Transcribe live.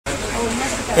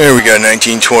There we got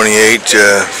 1928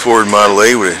 Ford Model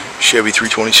A with a Chevy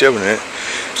 327 in it.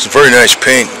 It's a very nice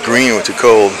paint, green with the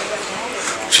gold,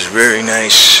 which is very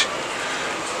nice.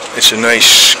 It's a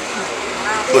nice,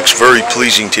 looks very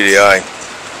pleasing to the eye.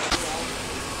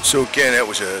 So again, that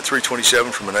was a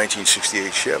 327 from a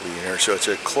 1968 Chevy in there. So it's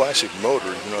a classic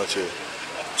motor, even though it's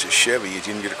a Chevy. You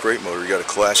didn't get a crate motor. You got a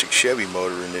classic Chevy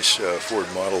motor in this Ford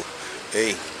Model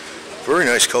A. Very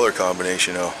nice color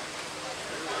combination though.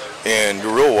 And the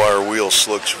real wire wheels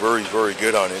looks very, very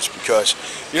good on this because,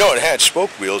 you know, it had spoke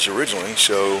wheels originally.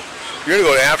 So if you're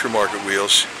going to go to aftermarket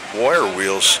wheels, wire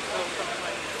wheels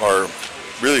are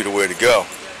really the way to go.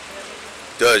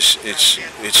 It's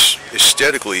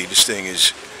aesthetically, this thing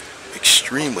is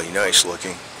extremely nice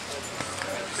looking.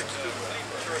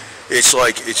 It's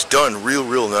like it's done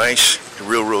real nice,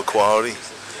 real quality.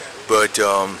 But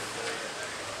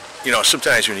you know,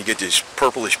 sometimes when you get this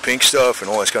purplish pink stuff and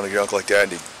all this kind of junk like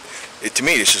that, to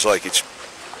me this is like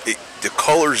the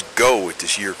colors go with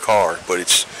this year car, but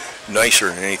it's nicer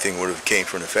than anything would have came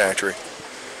from the factory.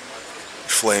 The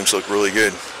flames look really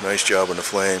good. Nice job on the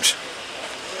flames.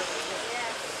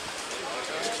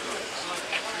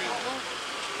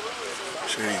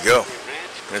 So there you go.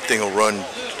 That thing will run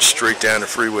straight down the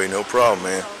freeway, no problem,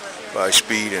 man. 5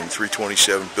 speed and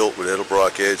 327 built with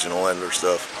Edelbrock heads and all that other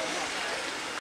stuff.